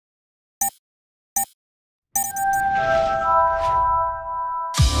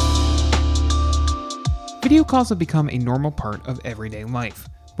Video calls have become a normal part of everyday life,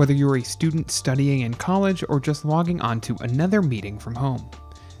 whether you're a student studying in college or just logging on to another meeting from home.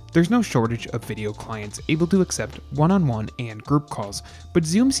 There's no shortage of video clients able to accept one-on-one and group calls, but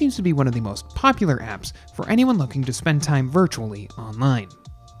Zoom seems to be one of the most popular apps for anyone looking to spend time virtually online.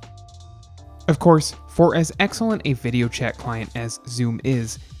 Of course, for as excellent a video chat client as Zoom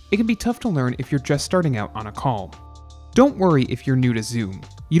is, it can be tough to learn if you're just starting out on a call. Don't worry if you're new to Zoom.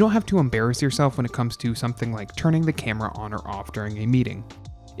 You don't have to embarrass yourself when it comes to something like turning the camera on or off during a meeting.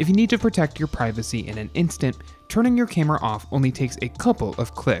 If you need to protect your privacy in an instant, turning your camera off only takes a couple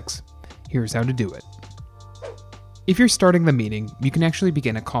of clicks. Here's how to do it. If you're starting the meeting, you can actually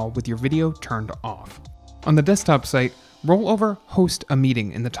begin a call with your video turned off. On the desktop site, roll over Host a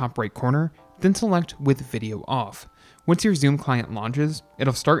Meeting in the top right corner, then select With Video Off. Once your Zoom client launches,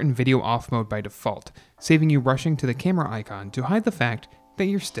 it'll start in video off mode by default, saving you rushing to the camera icon to hide the fact that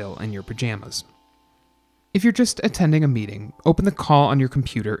you're still in your pajamas. If you're just attending a meeting, open the call on your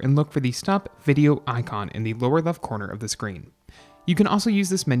computer and look for the Stop Video icon in the lower left corner of the screen. You can also use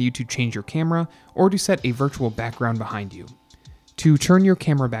this menu to change your camera or to set a virtual background behind you. To turn your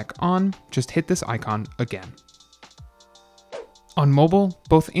camera back on, just hit this icon again. On mobile,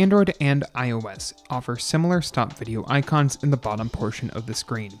 both Android and iOS offer similar stop video icons in the bottom portion of the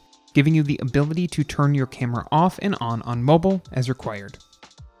screen, giving you the ability to turn your camera off and on mobile as required.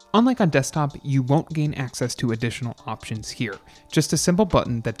 Unlike on desktop, you won't gain access to additional options here, just a simple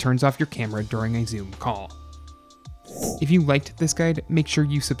button that turns off your camera during a Zoom call. If you liked this guide, make sure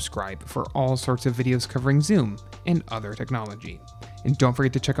you subscribe for all sorts of videos covering Zoom and other technology. And don't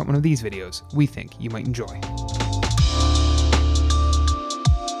forget to check out one of these videos we think you might enjoy.